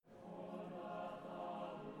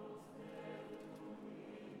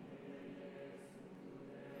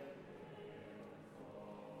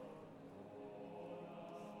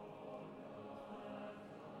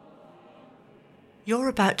You're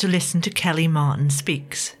about to listen to Kelly Martin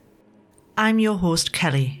Speaks. I'm your host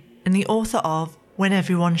Kelly, and the author of When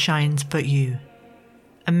Everyone Shines But You,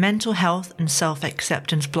 a mental health and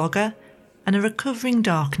self-acceptance blogger and a recovering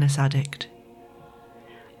darkness addict.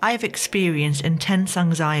 I have experienced intense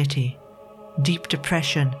anxiety, deep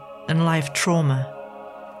depression and life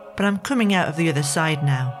trauma, but I'm coming out of the other side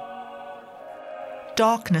now.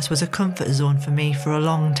 Darkness was a comfort zone for me for a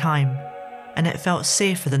long time, and it felt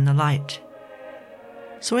safer than the light.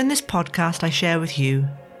 So in this podcast I share with you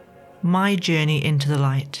my journey into the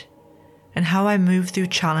light and how I move through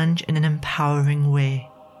challenge in an empowering way.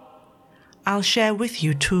 I'll share with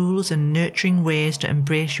you tools and nurturing ways to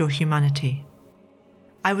embrace your humanity.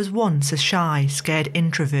 I was once a shy, scared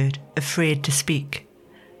introvert, afraid to speak,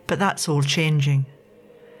 but that's all changing.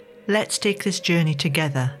 Let's take this journey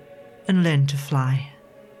together and learn to fly.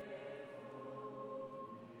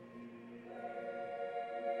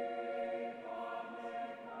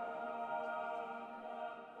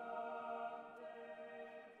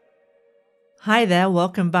 Hi there,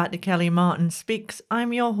 welcome back to Kelly Martin Speaks.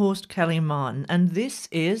 I'm your host Kelly Martin, and this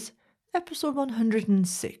is episode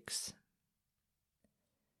 106.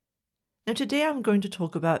 Now today I'm going to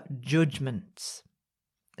talk about judgments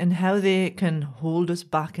and how they can hold us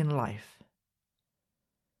back in life.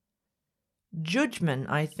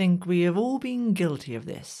 Judgment, I think we have all been guilty of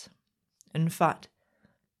this. In fact,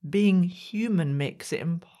 being human makes it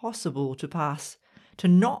impossible to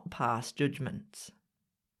not pass judgments.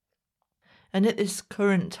 And at this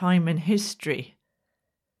current time in history,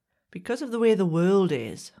 because of the way the world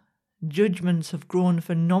is, judgments have grown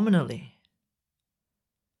phenomenally.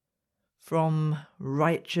 From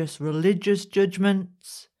righteous religious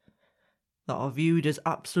judgments that are viewed as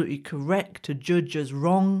absolutely correct to judge as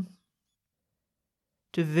wrong,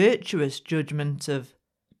 to virtuous judgments of,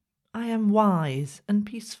 I am wise and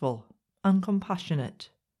peaceful and compassionate.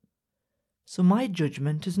 So my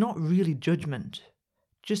judgment is not really judgment,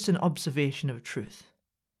 just an observation of truth.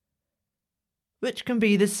 Which can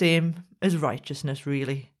be the same as righteousness,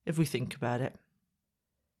 really, if we think about it.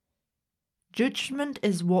 Judgment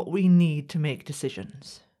is what we need to make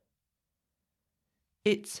decisions.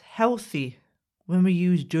 It's healthy when we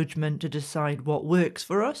use judgment to decide what works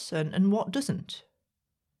for us and what doesn't.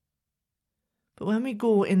 But when we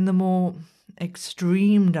go in the more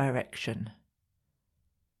extreme direction,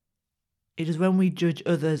 it is when we judge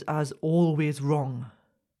others as always wrong,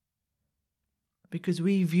 because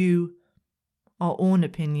we view our own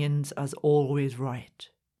opinions as always right,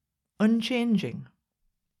 unchanging.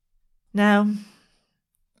 Now,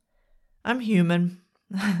 I'm human.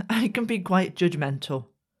 I can be quite judgmental.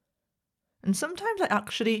 And sometimes I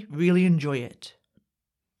actually really enjoy it.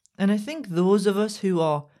 And I think those of us who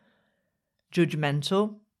are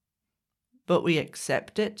judgmental, but we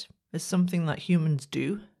accept it as something that humans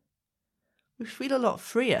do, we feel a lot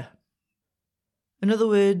freer. In other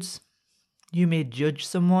words, you may judge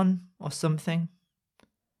someone or something.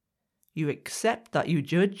 You accept that you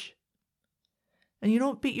judge, and you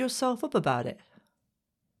don't beat yourself up about it.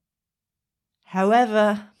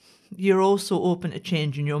 However, you're also open to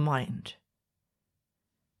changing your mind,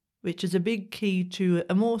 which is a big key to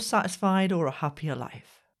a more satisfied or a happier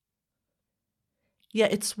life.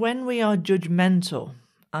 Yet it's when we are judgmental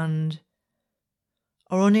and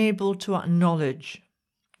are unable to acknowledge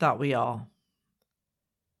that we are,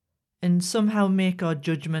 and somehow make our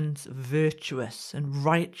judgments virtuous and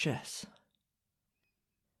righteous,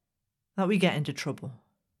 that we get into trouble.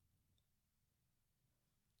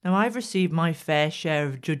 Now, I've received my fair share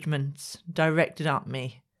of judgments directed at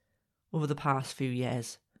me over the past few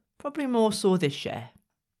years, probably more so this year.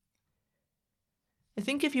 I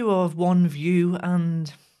think if you are of one view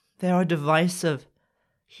and there are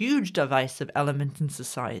huge divisive elements in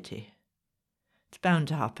society, it's bound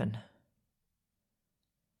to happen.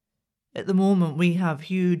 At the moment, we have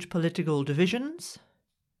huge political divisions.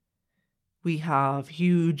 We have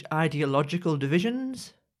huge ideological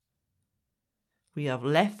divisions. We have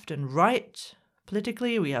left and right.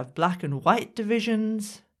 Politically, we have black and white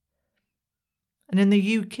divisions. And in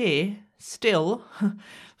the UK, still,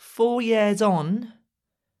 4 years on,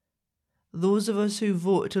 those of us who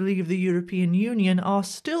vote to leave the European Union are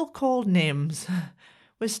still called names.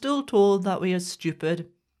 We're still told that we are stupid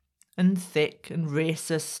and thick and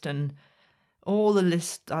racist and all the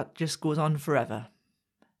list that just goes on forever.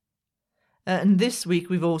 And this week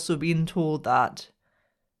we've also been told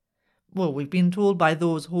we've been told by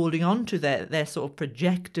those holding on to their sort of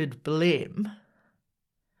projected blame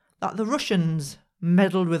that the Russians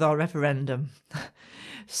meddled with our referendum.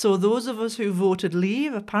 So those of us who voted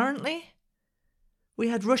leave, apparently, We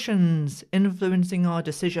had Russians influencing our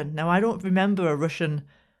decision. Now, I don't remember a Russian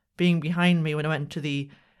being behind me when I went to the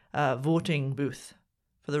voting booth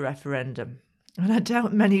for the referendum, and I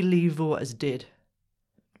doubt many Leave voters did.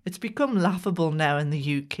 It's become laughable now in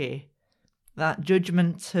the UK that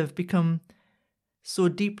judgments have become so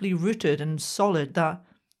deeply rooted and solid that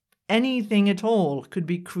anything at all could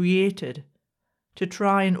be created to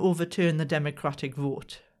try and overturn the democratic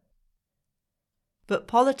vote. But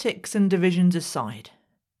politics and divisions aside,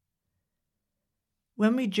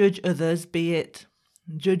 when we judge others, be it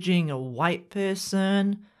judging a white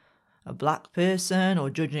person, a black person, or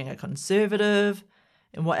judging a conservative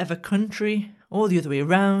in whatever country, or the other way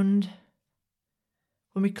around,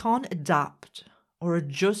 when we can't adapt or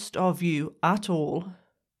adjust our view at all,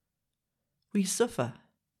 we suffer.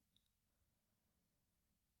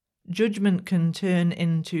 Judgment can turn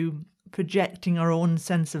into projecting our own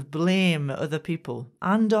sense of blame at other people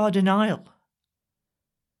and our denial.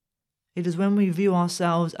 It is when we view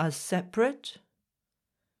ourselves as separate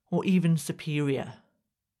or even superior.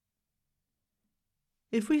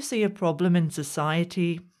 If we see a problem in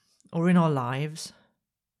society or in our lives,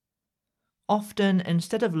 often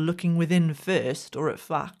instead of looking within first or at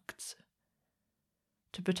facts,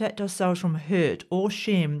 to protect ourselves from hurt or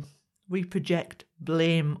shame, we project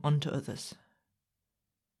blame onto others.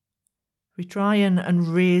 We try and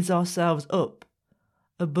raise ourselves up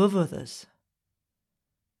above others,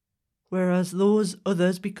 whereas those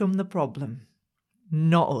others become the problem,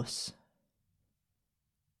 not us.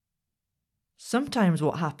 Sometimes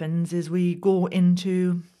what happens is we go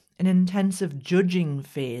into an intensive judging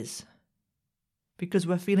phase because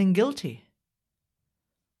we're feeling guilty,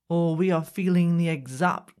 or we are feeling the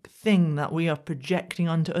exact thing that we are projecting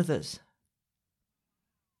onto others.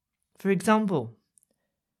 For example,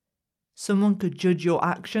 someone could judge your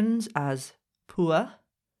actions as poor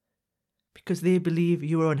because they believe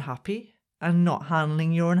you are unhappy and not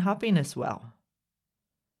handling your unhappiness well.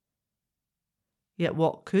 Yet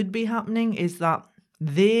what could be happening is that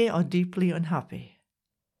they are deeply unhappy,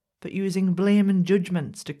 but using blame and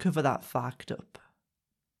judgments to cover that fact up.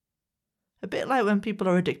 A bit like when people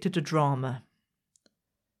are addicted to drama.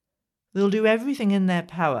 They'll do everything in their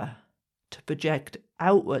power to project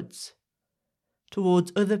outwards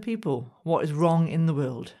towards other people what is wrong in the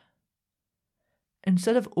world,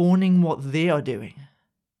 instead of owning what they are doing.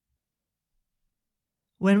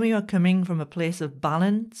 When we are coming from a place of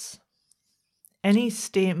balance, any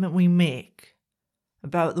statement we make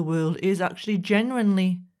about the world is actually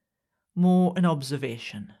genuinely more an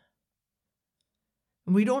observation.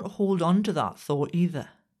 And we don't hold on to that thought either.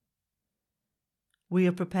 We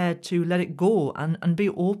are prepared to let it go and be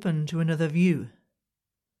open to another view.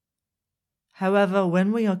 However,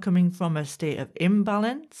 when we are coming from a state of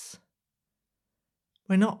imbalance,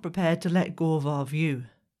 we're not prepared to let go of our view,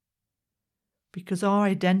 because our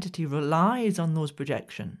identity relies on those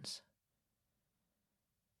projections.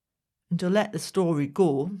 And to let the story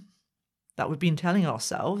go that we've been telling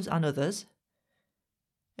ourselves and others,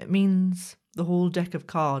 it means the whole deck of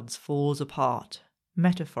cards falls apart,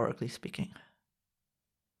 metaphorically speaking.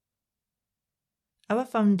 Our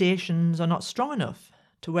foundations are not strong enough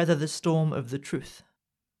to weather the storm of the truth.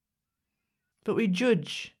 But we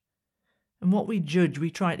judge, and what we judge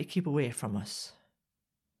we try to keep away from us.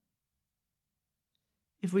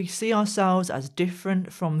 If we see ourselves as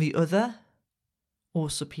different from the other, or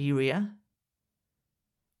superior,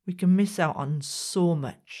 we can miss out on so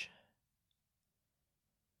much.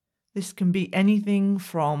 This can be anything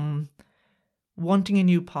from wanting a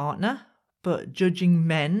new partner, but judging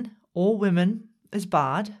men or women as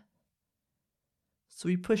bad, so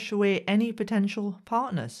we push away any potential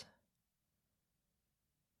partners.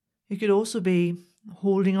 It could also be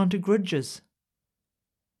holding on to grudges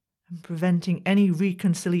and preventing any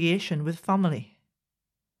reconciliation with family,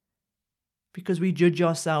 because we judge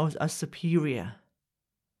ourselves as superior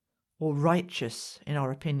or righteous in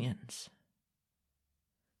our opinions.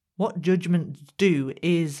 What judgments do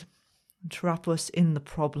is trap us in the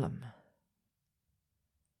problem.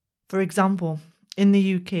 For example, in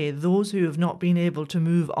the UK, those who have not been able to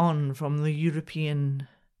move on from the European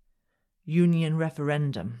Union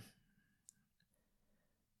referendum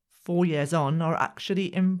 4 years on are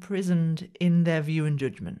actually imprisoned in their view and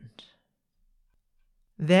judgment.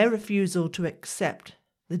 Their refusal to accept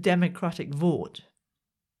the democratic vote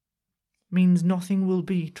means nothing will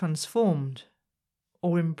be transformed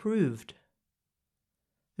or improved.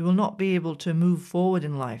 They will not be able to move forward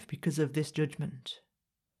in life because of this judgment,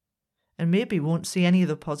 and maybe won't see any of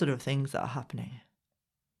the positive things that are happening.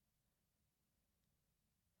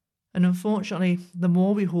 And unfortunately, the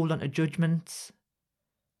more we hold on to judgments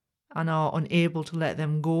and are unable to let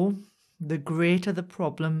them go, the greater the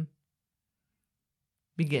problem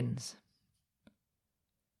begins.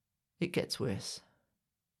 It gets worse.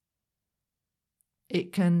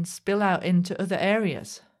 It can spill out into other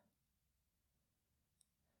areas.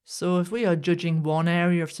 So if we are judging one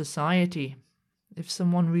area of society, if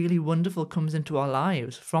someone really wonderful comes into our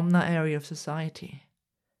lives from that area of society,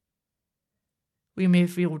 we may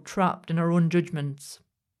feel trapped in our own judgments,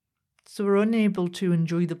 so we're unable to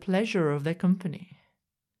enjoy the pleasure of their company.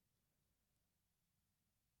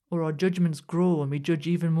 Or our judgments grow and we judge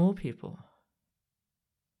even more people.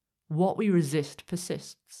 What we resist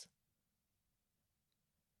persists.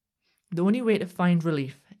 The only way to find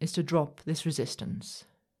relief is to drop this resistance.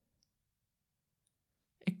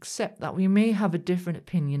 Accept that we may have a different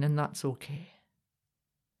opinion, and that's okay.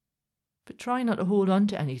 But try not to hold on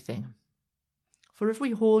to anything. For if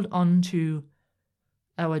we hold on to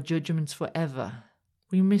our judgments forever,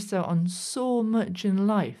 we miss out on so much in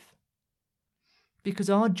life. Because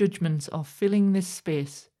our judgments are filling this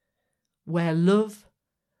space where love,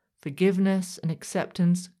 forgiveness, and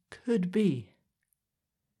acceptance could be.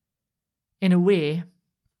 In a way,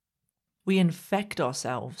 we infect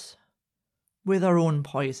ourselves with our own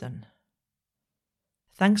poison.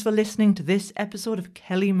 Thanks for listening to this episode of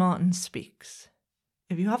Kelly Martin Speaks.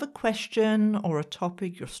 If you have a question or a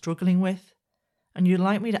topic you're struggling with, and you'd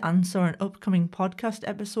like me to answer an upcoming podcast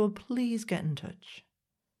episode, please get in touch.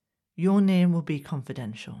 Your name will be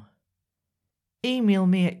confidential. Email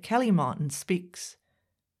me at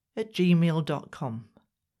kellymartinspeaks@gmail.com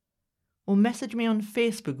or message me on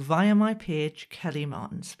Facebook via my page, Kelly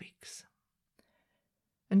Martin Speaks.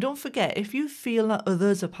 And don't forget, if you feel that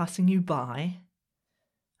others are passing you by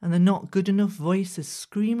and the not good enough voice is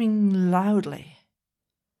screaming loudly,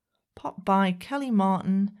 pop by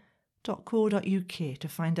kellymartin.co.uk to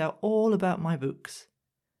find out all about my books,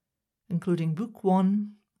 including Book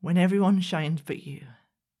 1, When Everyone Shines But You.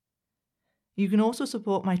 You can also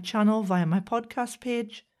support my channel via my podcast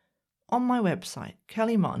page on my website,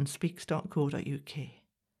 kellymartinspeaks.co.uk,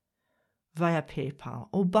 via PayPal,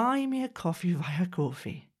 or buy me a coffee via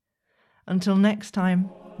Ko-fi. Until next time,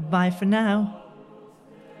 bye for now.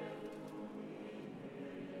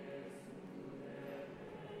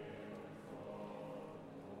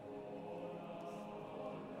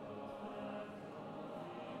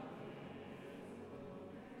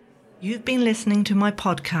 You've been listening to my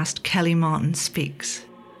podcast, Kelly Martin Speaks.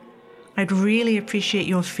 I'd really appreciate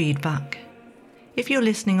your feedback. If you're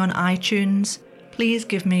listening on iTunes, please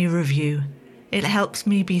give me a review. It helps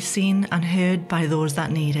me be seen and heard by those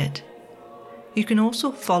that need it. You can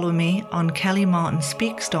also follow me on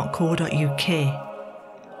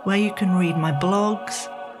kellymartinspeaks.co.uk, where you can read my blogs,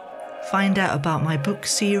 find out about my book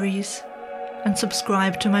series, and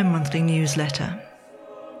subscribe to my monthly newsletter.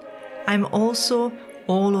 I'm also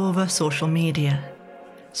all over social media,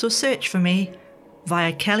 so search for me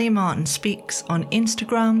via Kelly Martin Speaks on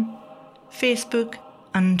Instagram, Facebook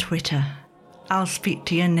and Twitter. I'll speak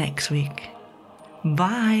to you next week.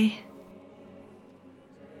 Bye.